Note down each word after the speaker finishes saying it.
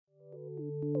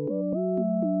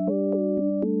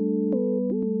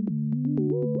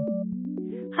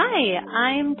Hi,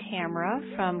 I'm Tamara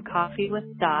from Coffee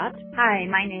with Dot. Hi,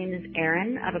 my name is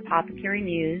Erin of Apothecary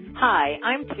News. Hi,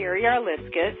 I'm Terry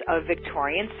Arliscus of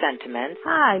Victorian Sentiments.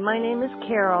 Hi, my name is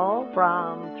Carol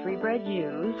from Three Bread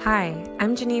Jews. Hi,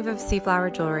 I'm Geneve of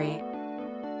Seaflower Jewelry.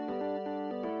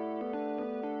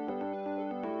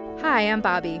 Hi, I'm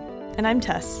Bobby. And I'm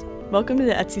Tess. Welcome to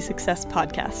the Etsy Success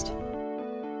Podcast.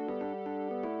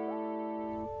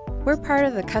 We're part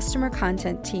of the customer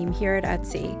content team here at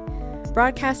Etsy,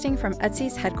 broadcasting from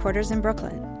Etsy's headquarters in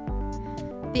Brooklyn.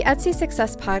 The Etsy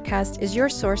Success Podcast is your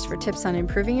source for tips on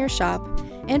improving your shop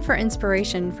and for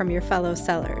inspiration from your fellow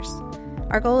sellers.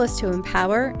 Our goal is to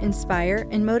empower, inspire,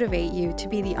 and motivate you to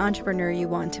be the entrepreneur you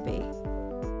want to be.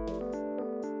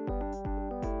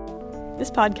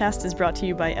 This podcast is brought to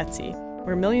you by Etsy,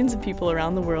 where millions of people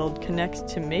around the world connect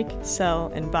to make,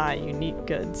 sell, and buy unique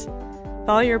goods.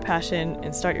 Follow your passion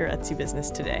and start your Etsy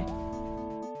business today.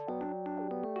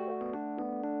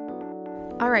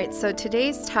 All right, so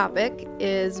today's topic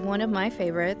is one of my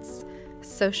favorites,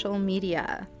 social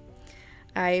media.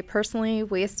 I personally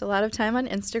waste a lot of time on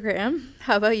Instagram.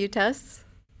 How about you, Tess?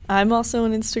 I'm also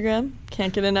on Instagram.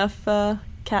 Can't get enough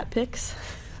cat pics.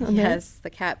 Yes, the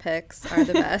cat pics are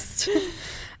the best.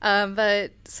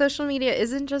 But social media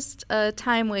isn't just a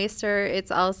time waster.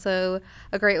 It's also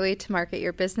a great way to market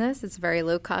your business. It's a very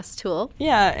low-cost tool.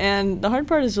 Yeah, and the hard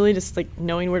part is really just like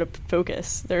knowing where to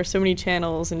focus. There are so many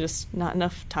channels and just not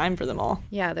enough time for them all.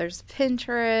 Yeah, there's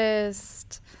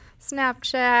Pinterest,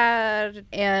 Snapchat,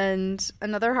 and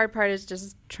another hard part is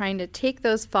just trying to take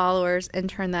those followers and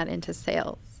turn that into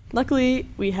sales. Luckily,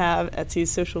 we have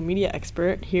Etsy's social media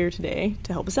expert here today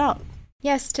to help us out.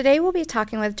 Yes, today we'll be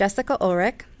talking with Jessica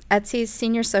Ulrich, Etsy's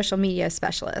senior social media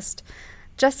specialist.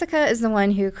 Jessica is the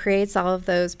one who creates all of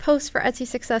those posts for Etsy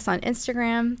Success on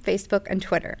Instagram, Facebook, and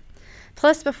Twitter.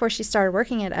 Plus, before she started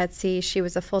working at Etsy, she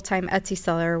was a full-time Etsy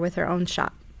seller with her own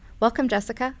shop. Welcome,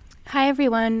 Jessica. Hi,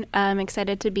 everyone. I'm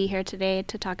excited to be here today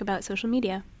to talk about social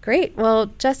media. Great. Well,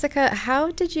 Jessica, how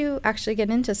did you actually get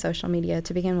into social media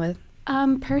to begin with?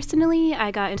 Personally,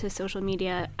 I got into social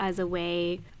media as a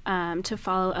way to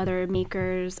follow other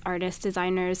makers, artists,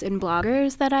 designers, and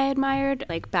bloggers that I admired,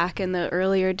 like back in the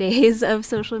earlier days of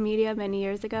social media many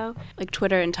years ago. Like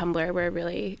Twitter and Tumblr were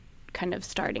really kind of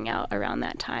starting out around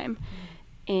that time.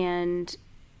 And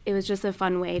it was just a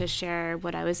fun way to share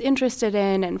what I was interested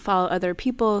in and follow other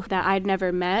people that I'd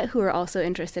never met who were also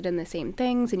interested in the same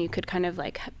things. And you could kind of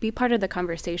like be part of the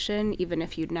conversation, even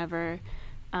if you'd never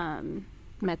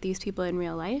met these people in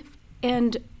real life.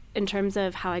 And in terms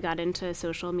of how I got into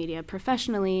social media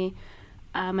professionally,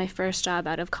 my first job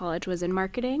out of college was in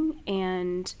marketing,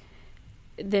 and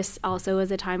this also was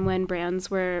a time when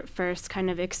brands were first kind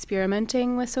of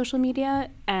experimenting with social media,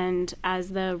 and as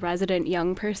the resident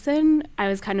young person, I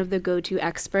was kind of the go-to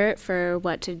expert for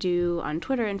what to do on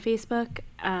Twitter and Facebook,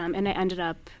 and I ended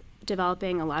up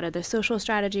developing a lot of the social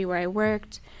strategy where I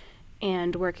worked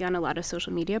and working on a lot of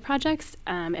social media projects.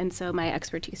 And so my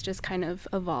expertise just kind of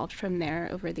evolved from there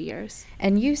over the years.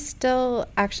 And you still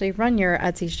actually run your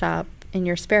Etsy shop in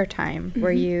your spare time,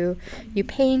 where you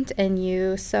paint and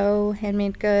you sew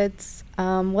handmade goods.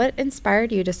 What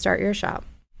inspired you to start your shop?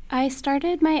 I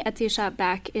started my Etsy shop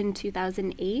back in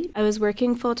 2008. I was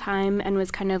working full-time and was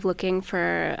kind of looking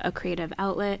for a creative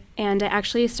outlet. And I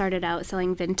actually started out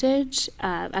selling vintage.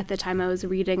 At the time, I was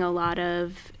reading a lot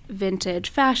of vintage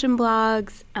fashion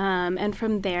blogs. And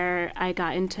from there, I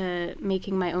got into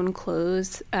making my own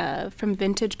clothes from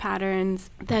vintage patterns,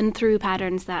 then through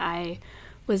patterns that I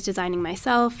was designing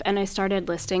myself, and I started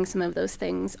listing some of those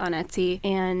things on Etsy.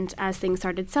 And as things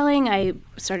started selling, I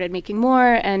started making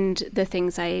more, and the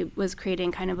things I was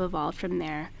creating kind of evolved from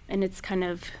there. And it's kind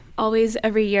of always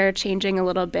every year changing a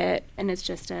little bit, and it's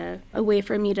just a way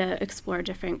for me to explore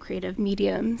different creative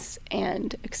mediums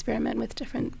and experiment with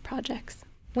different projects.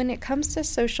 When it comes to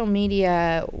social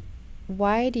media,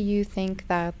 why do you think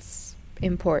that's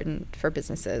important for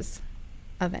businesses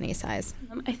of any size?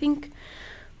 I think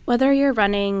whether you're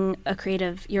running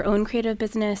your own creative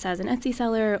business as an Etsy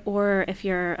seller, or if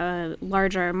you're a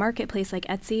larger marketplace like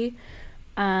Etsy,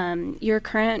 your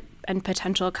current and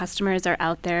potential customers are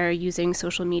out there using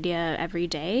social media every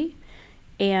day.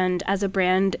 And as a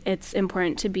brand, it's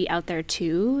important to be out there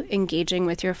too, engaging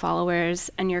with your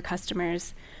followers and your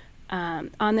customers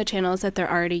on the channels that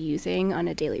they're already using on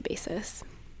a daily basis.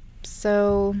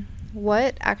 So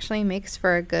what actually makes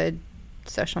for a good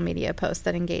social media post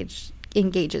that engages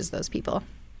those people?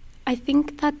 I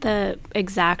think that the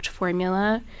exact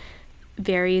formula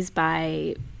varies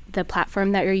by the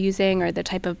platform that you're using or the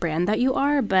type of brand that you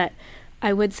are, but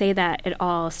I would say that it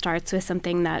all starts with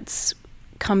something that's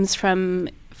comes from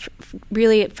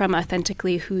really from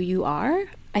authentically who you are.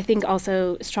 I think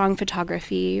also strong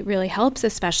photography really helps,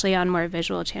 especially on more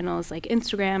visual channels like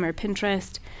Instagram or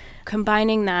Pinterest.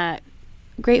 Combining that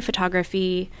great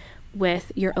photography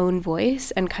with your own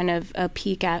voice and kind of a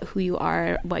peek at who you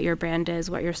are, what your brand is,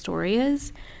 what your story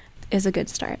is a good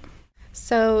start.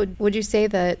 So would you say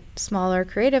that smaller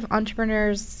creative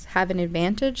entrepreneurs have an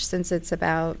advantage since it's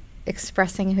about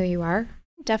expressing who you are?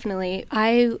 Definitely.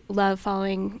 I love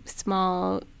following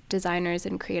small designers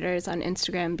and creators on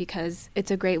Instagram because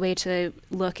it's a great way to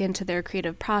look into their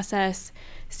creative process,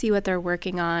 see what they're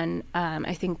working on.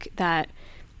 I think that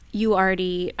you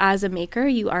already, as a maker,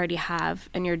 you already have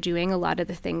and you're doing a lot of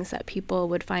the things that people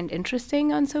would find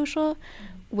interesting on social,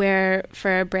 where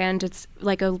for a brand, it's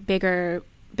like a bigger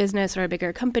business or a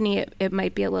bigger company, it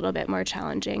might be a little bit more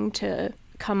challenging to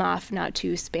come off not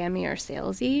too spammy or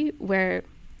salesy, where,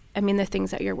 I mean, the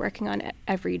things that you're working on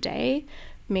every day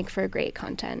make for great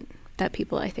content that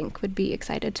people, I think, would be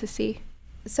excited to see.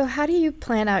 So how do you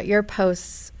plan out your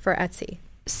posts for Etsy?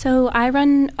 So I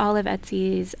run all of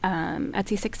Etsy's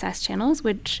Etsy Success channels,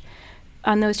 which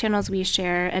on those channels we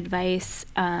share advice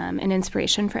and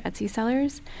inspiration for Etsy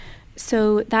sellers.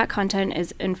 So that content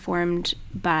is informed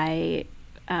by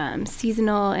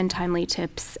seasonal and timely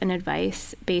tips and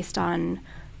advice based on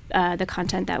the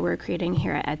content that we're creating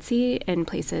here at Etsy in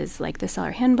places like the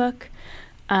Seller Handbook.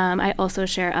 I also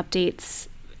share updates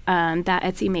that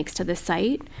Etsy makes to the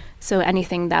site. So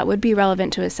anything that would be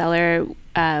relevant to a seller,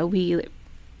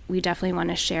 we definitely want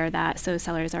to share that so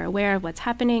sellers are aware of what's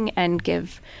happening and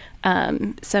give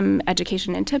some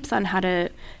education and tips on how to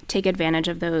take advantage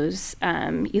of those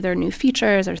either new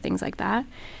features or things like that.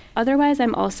 Otherwise,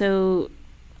 I'm also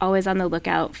always on the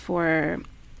lookout for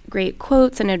great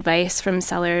quotes and advice from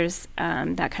sellers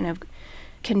that kind of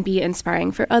can be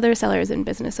inspiring for other sellers and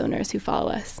business owners who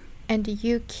follow us. And do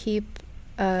you keep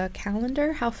a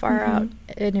calendar? How far out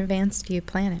in advance do you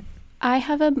plan it? I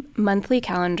have a monthly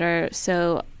calendar,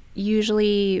 so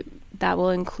usually that will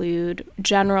include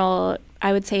general,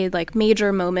 I would say like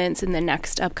major moments in the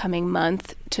next upcoming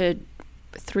month to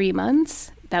 3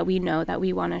 months that we know that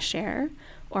we want to share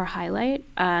or highlight.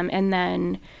 And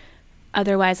then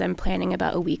otherwise I'm planning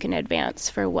about a week in advance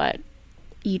for what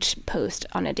each post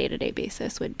on a day-to-day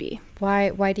basis would be. Why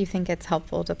do you think it's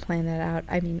helpful to plan that out?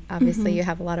 I mean, obviously you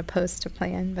have a lot of posts to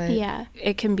plan, but... Yeah,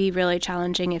 it can be really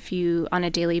challenging if you, on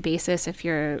a daily basis, if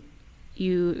you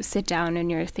sit down and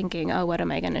you're thinking, oh, what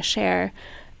am I going to share?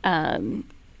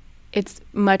 It's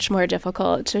much more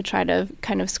difficult to try to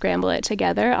kind of scramble it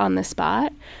together on the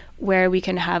spot, where we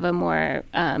can have a more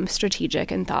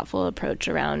strategic and thoughtful approach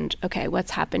around, okay,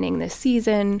 what's happening this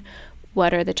season?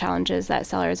 What are the challenges that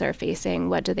sellers are facing?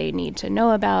 What do they need to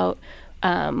know about?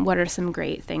 What are some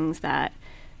great things that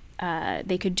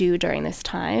they could do during this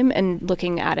time? And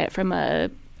looking at it from a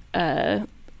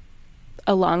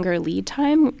longer lead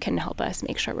time can help us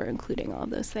make sure we're including all of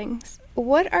those things.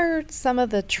 What are some of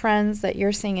the trends that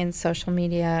you're seeing in social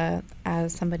media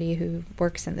as somebody who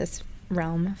works in this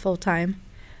realm full time?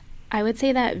 I would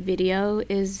say that video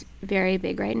is very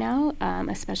big right now,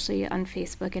 especially on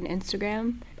Facebook and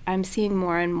Instagram. I'm seeing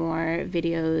more and more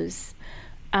videos.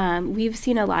 We've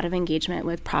seen a lot of engagement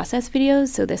with process videos,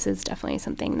 so this is definitely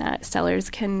something that sellers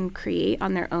can create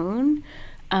on their own.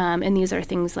 And these are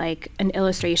things like an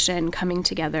illustration coming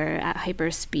together at hyper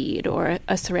speed, or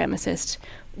a ceramicist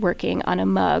working on a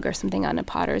mug or something on a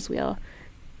potter's wheel.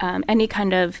 Any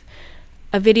kind of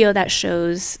a video that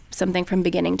shows something from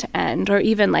beginning to end, or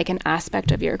even like an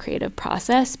aspect of your creative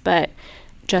process, but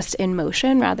just in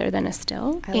motion rather than a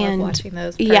still. I love watching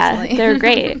those personally. Yeah, they're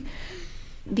great.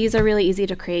 These are really easy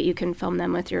to create. You can film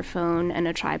them with your phone and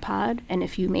a tripod. And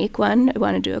if you make one, I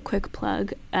want to do a quick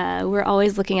plug. We're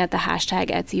always looking at the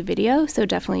hashtag Etsy video, so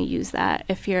definitely use that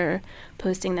if you're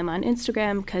posting them on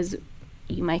Instagram, because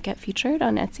you might get featured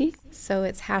on Etsy. So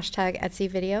it's hashtag Etsy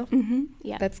video? Mm-hmm.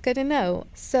 Yeah. That's good to know.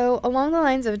 So along the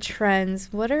lines of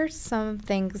trends, what are some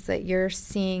things that you're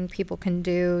seeing people can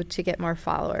do to get more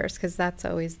followers? Because that's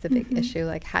always the big issue.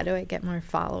 Like, how do I get more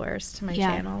followers to my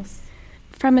channels?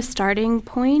 From a starting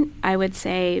point, I would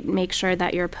say make sure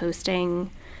that you're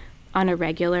posting on a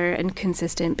regular and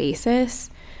consistent basis.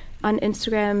 On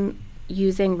Instagram,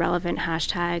 using relevant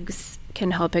hashtags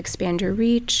can help expand your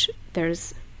reach.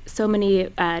 There's so many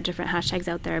different hashtags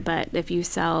out there, but if you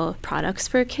sell products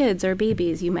for kids or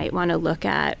babies, you might want to look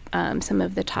at some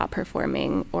of the top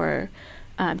performing or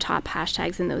top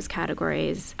hashtags in those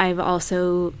categories. I've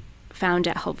also found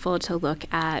it helpful to look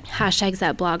at hashtags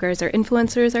that bloggers or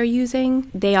influencers are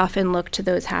using. They often look to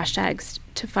those hashtags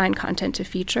to find content to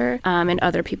feature, and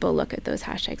other people look at those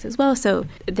hashtags as well. So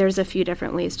there's a few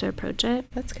different ways to approach it.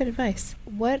 That's good advice.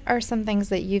 What are some things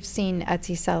that you've seen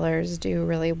Etsy sellers do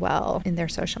really well in their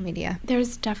social media?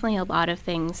 There's definitely a lot of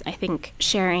things. I think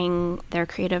sharing their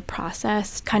creative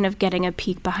process, kind of getting a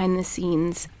peek behind the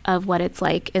scenes of what it's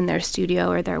like in their studio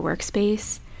or their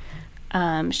workspace,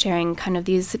 sharing kind of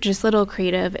these just little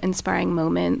creative, inspiring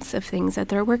moments of things that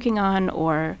they're working on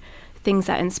or things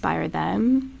that inspire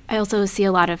them. I also see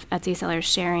a lot of Etsy sellers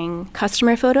sharing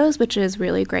customer photos, which is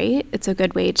really great. It's a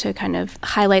good way to kind of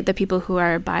highlight the people who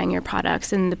are buying your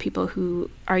products and the people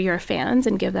who are your fans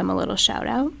and give them a little shout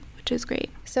out, which is great.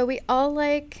 So we all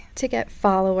like to get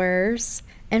followers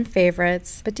and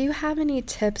favorites, but do you have any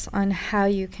tips on how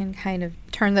you can kind of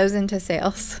turn those into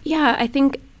sales? Yeah, I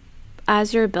think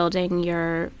as you're building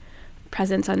your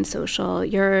presence on social,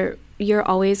 you're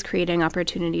always creating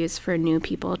opportunities for new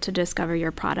people to discover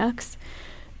your products.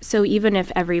 So even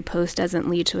if every post doesn't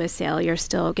lead to a sale, you're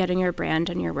still getting your brand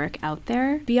and your work out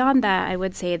there. Beyond that, I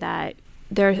would say that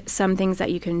there are some things that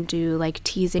you can do, like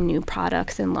teasing new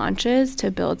products and launches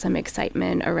to build some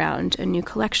excitement around a new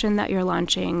collection that you're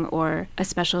launching or a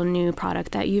special new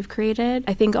product that you've created.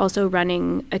 I think also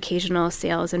running occasional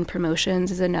sales and promotions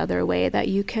is another way that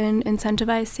you can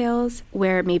incentivize sales,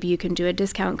 where maybe you can do a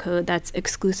discount code that's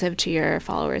exclusive to your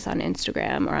followers on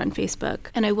Instagram or on Facebook.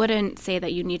 And I wouldn't say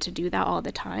that you need to do that all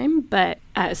the time, but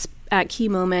at key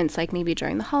moments, like maybe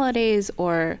during the holidays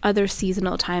or other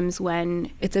seasonal times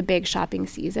when it's a big shopping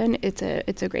season, it's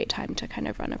a great time to kind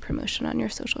of run a promotion on your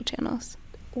social channels.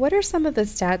 What are some of the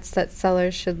stats that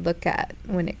sellers should look at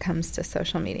when it comes to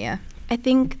social media? I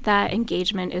think that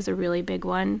engagement is a really big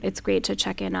one. It's great to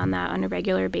check in on that on a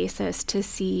regular basis to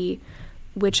see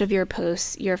which of your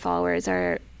posts your followers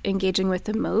are engaging with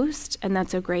the most, and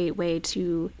that's a great way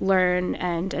to learn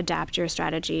and adapt your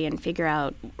strategy and figure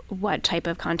out what type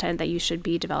of content that you should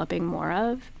be developing more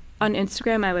of. On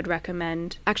Instagram, I would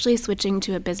recommend actually switching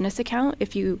to a business account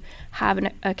if you have an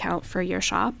account for your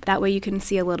shop. That way you can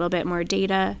see a little bit more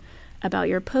data about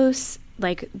your posts,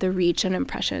 like the reach and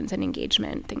impressions and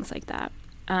engagement, things like that.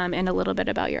 And a little bit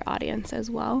about your audience as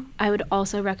well. I would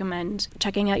also recommend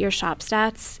checking out your shop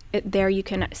stats. There you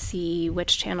can see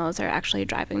which channels are actually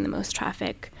driving the most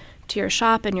traffic to your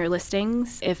shop and your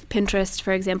listings. If Pinterest,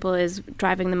 for example, is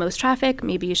driving the most traffic,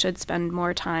 maybe you should spend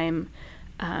more time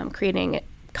creating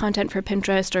content for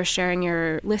Pinterest or sharing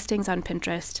your listings on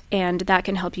Pinterest. And that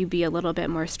can help you be a little bit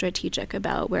more strategic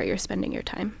about where you're spending your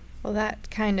time. Well,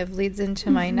 that kind of leads into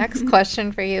my next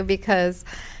question for you because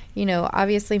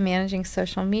obviously managing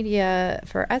social media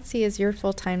for Etsy is your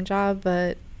full-time job,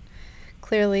 but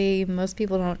clearly most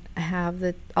people don't have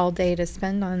the all day to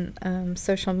spend on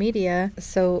social media.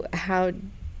 So how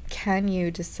can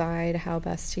you decide how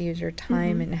best to use your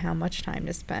time and how much time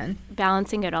to spend?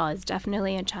 Balancing it all is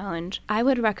definitely a challenge. I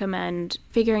would recommend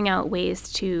figuring out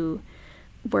ways to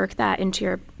work that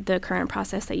into the current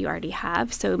process that you already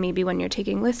have. So maybe when you're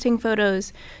taking listing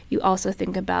photos, you also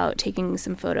think about taking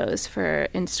some photos for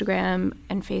Instagram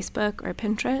and Facebook or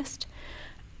Pinterest.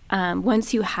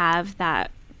 Once you have that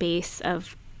base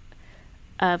of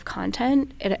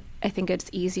content, I think it's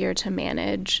easier to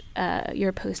manage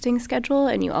your posting schedule,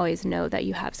 and you always know that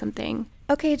you have something.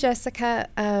 Okay, Jessica,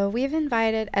 we've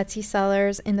invited Etsy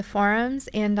sellers in the forums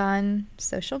and on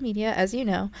social media, as you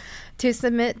know, to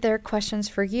submit their questions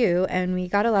for you, and we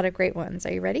got a lot of great ones.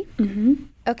 Are you ready? Mm-hmm.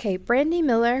 Okay, Brandy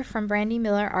Miller from Brandy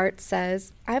Miller Art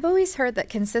says, I've always heard that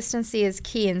consistency is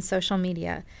key in social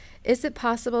media. Is it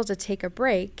possible to take a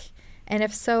break? And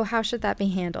if so, how should that be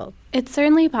handled? It's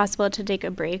certainly possible to take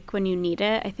a break when you need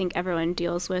it. I think everyone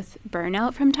deals with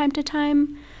burnout from time to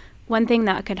time. One thing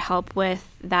that could help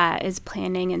with that is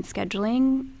planning and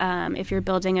scheduling. If you're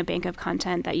building a bank of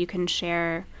content that you can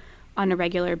share on a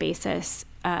regular basis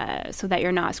so that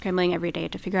you're not scrambling every day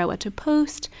to figure out what to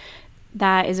post,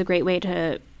 that is a great way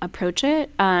to approach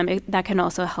it. That can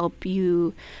also help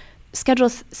you schedule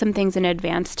some things in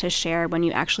advance to share when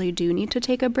you actually do need to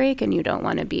take a break and you don't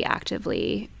want to be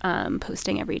actively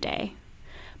posting every day.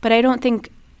 But I don't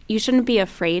think you shouldn't be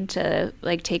afraid to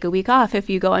take a week off if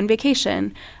you go on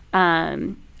vacation.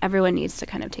 Everyone needs to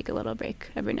kind of take a little break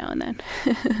every now and then.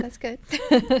 That's good.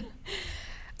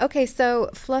 Okay, so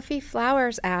Fluffy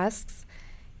Flowers asks,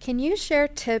 can you share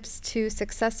tips to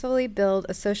successfully build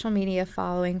a social media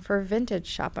following for vintage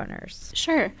shop owners?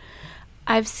 Sure.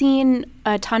 I've seen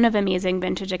a ton of amazing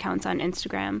vintage accounts on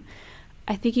Instagram.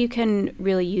 I think you can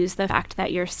really use the fact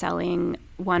that you're selling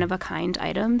one-of-a-kind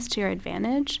items to your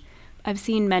advantage. I've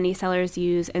seen many sellers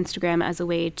use Instagram as a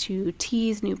way to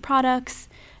tease new products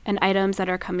and items that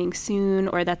are coming soon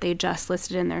or that they just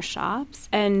listed in their shops.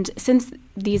 And since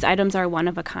these items are one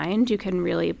of a kind, you can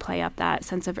really play up that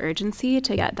sense of urgency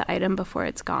to get the item before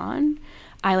it's gone.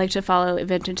 I like to follow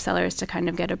vintage sellers to kind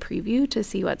of get a preview to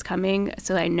see what's coming,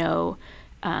 so I know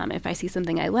if I see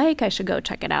something I like, I should go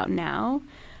check it out now.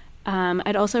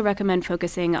 I'd also recommend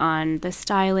focusing on the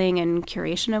styling and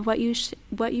curation of what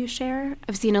you share.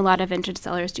 I've seen a lot of vintage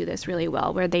sellers do this really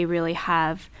well, where they really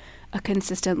have a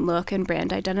consistent look and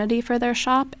brand identity for their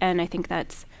shop, and I think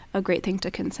that's a great thing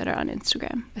to consider on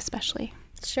Instagram, especially.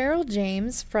 Cheryl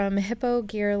James from Hippo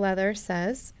Gear Leather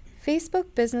says,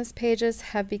 Facebook business pages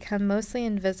have become mostly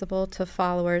invisible to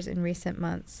followers in recent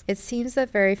months. It seems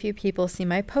that very few people see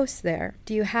my posts there.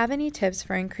 Do you have any tips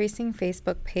for increasing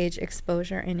Facebook page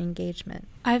exposure and engagement?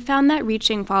 I've found that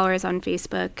reaching followers on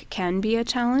Facebook can be a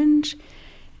challenge,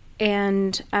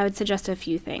 and I would suggest a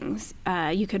few things.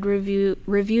 You could review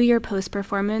your post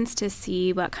performance to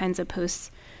see what kinds of posts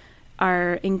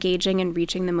are engaging and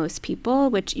reaching the most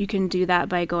people, which you can do that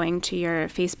by going to your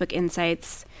Facebook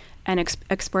Insights and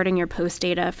exporting your post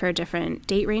data for different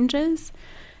date ranges.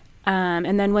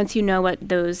 And then once you know what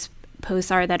those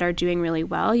posts are that are doing really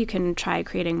well, you can try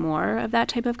creating more of that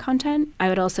type of content. I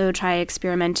would also try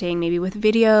experimenting maybe with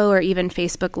video or even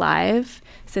Facebook Live,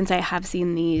 since I have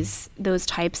seen those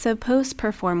types of posts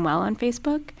perform well on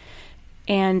Facebook.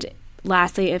 And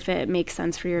lastly, if it makes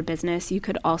sense for your business, you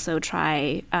could also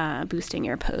try boosting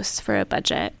your posts for a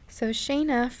budget. So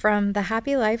Shayna from the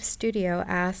Happy Life Studio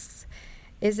asks,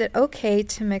 is it okay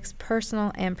to mix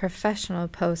personal and professional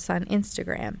posts on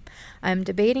Instagram? I'm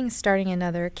debating starting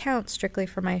another account strictly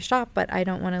for my shop, but I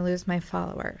don't want to lose my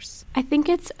followers. I think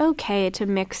it's okay to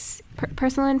mix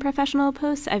personal and professional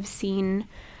posts. I've seen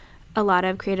a lot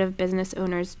of creative business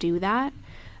owners do that.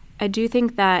 I do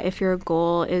think that if your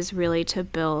goal is really to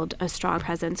build a strong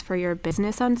presence for your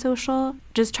business on social,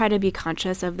 just try to be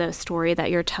conscious of the story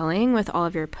that you're telling with all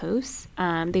of your posts.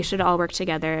 They should all work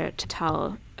together to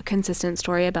tell a consistent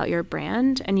story about your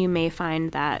brand, and you may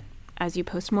find that as you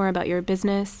post more about your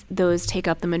business, those take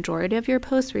up the majority of your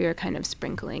posts, where you're kind of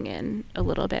sprinkling in a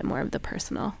little bit more of the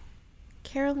personal.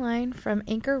 Caroline from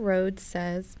Anchor Road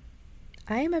says,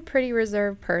 I am a pretty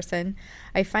reserved person.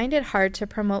 I find it hard to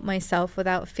promote myself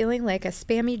without feeling like a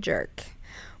spammy jerk.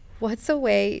 What's a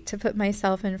way to put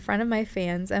myself in front of my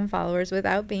fans and followers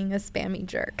without being a spammy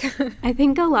jerk? I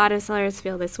think a lot of sellers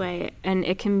feel this way, and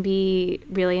it can be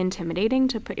really intimidating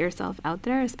to put yourself out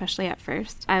there, especially at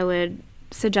first. I would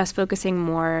suggest focusing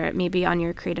more maybe on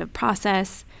your creative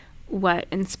process, what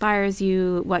inspires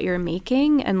you, what you're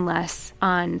making, and less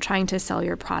on trying to sell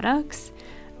your products.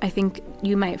 I think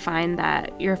you might find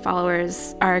that your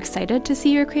followers are excited to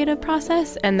see your creative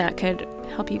process, and that could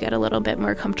help you get a little bit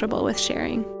more comfortable with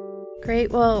sharing.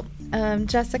 Great. Well,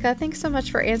 Jessica, thanks so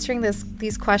much for answering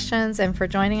these questions and for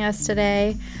joining us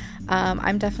today.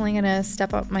 I'm definitely going to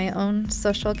step up my own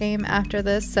social game after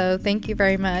this, so thank you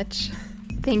very much.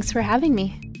 Thanks for having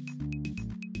me.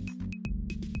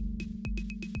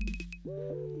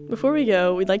 Before we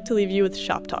go, we'd like to leave you with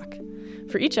Shop Talk.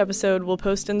 For each episode, we'll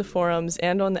post in the forums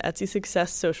and on the Etsy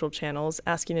Success social channels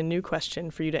asking a new question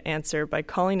for you to answer by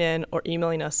calling in or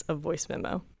emailing us a voice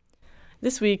memo.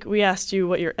 This week, we asked you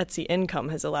what your Etsy income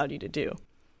has allowed you to do.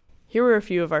 Here were a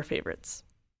few of our favorites.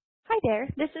 Hi there,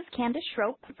 this is Candace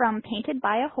Schroep from Painted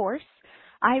by a Horse.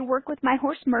 I work with my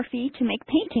horse Murphy to make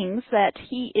paintings that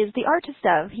he is the artist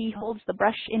of. He holds the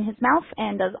brush in his mouth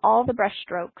and does all the brush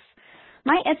strokes.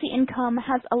 My Etsy income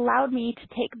has allowed me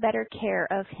to take better care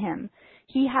of him.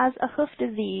 He has a hoof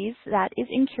disease that is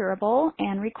incurable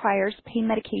and requires pain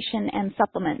medication and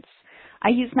supplements. I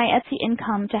use my Etsy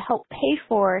income to help pay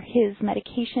for his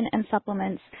medication and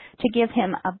supplements to give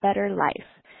him a better life.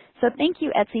 So thank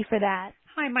you, Etsy, for that.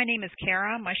 Hi, my name is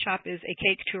Kara. My shop is A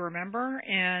Cake to Remember,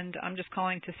 and I'm just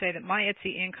calling to say that my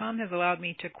Etsy income has allowed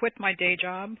me to quit my day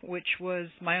job, which was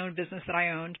my own business that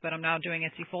I owned, but I'm now doing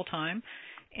Etsy full-time.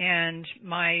 And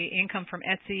my income from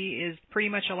Etsy is pretty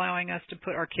much allowing us to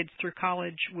put our kids through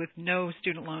college with no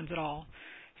student loans at all.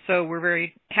 So we're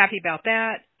very happy about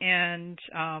that, and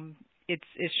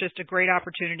it's just a great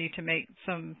opportunity to make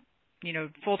some,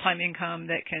 full-time income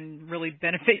that can really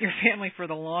benefit your family for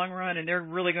the long run, and they're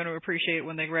really going to appreciate it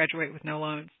when they graduate with no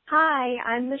loans. Hi,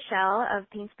 I'm Michelle of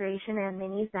Paintspiration and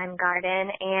Mini Zen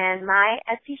Garden, and my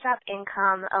Etsy shop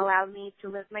income allowed me to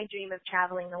live my dream of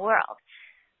traveling the world.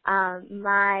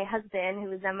 My husband, who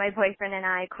was then my boyfriend, and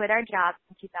I quit our jobs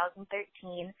in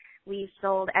 2013. We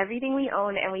sold everything we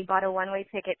owned, and we bought a one-way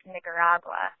ticket to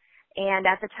Nicaragua. And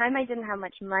at the time, I didn't have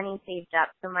much money saved up,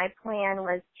 so my plan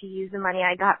was to use the money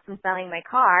I got from selling my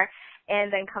car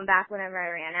and then come back whenever I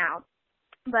ran out.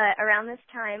 But around this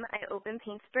time, I opened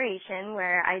Paintspiration,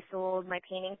 where I sold my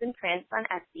paintings and prints on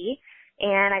Etsy,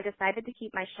 and I decided to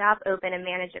keep my shop open and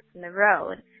manage it from the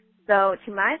road. So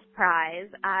to my surprise,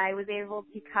 I was able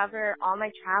to cover all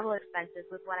my travel expenses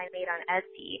with what I made on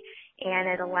Etsy, and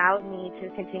it allowed me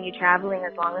to continue traveling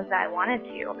as long as I wanted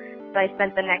to. So I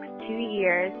spent the next 2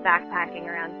 years backpacking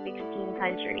around 16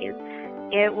 countries.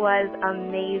 It was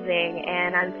amazing,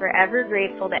 and I'm forever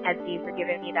grateful to Etsy for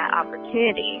giving me that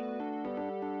opportunity.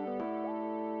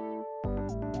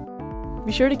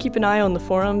 Be sure to keep an eye on the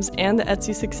forums and the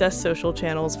Etsy Success social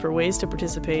channels for ways to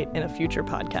participate in a future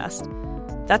podcast.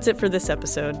 That's it for this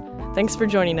episode. Thanks for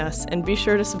joining us, and be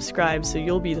sure to subscribe so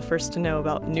you'll be the first to know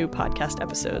about new podcast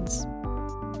episodes.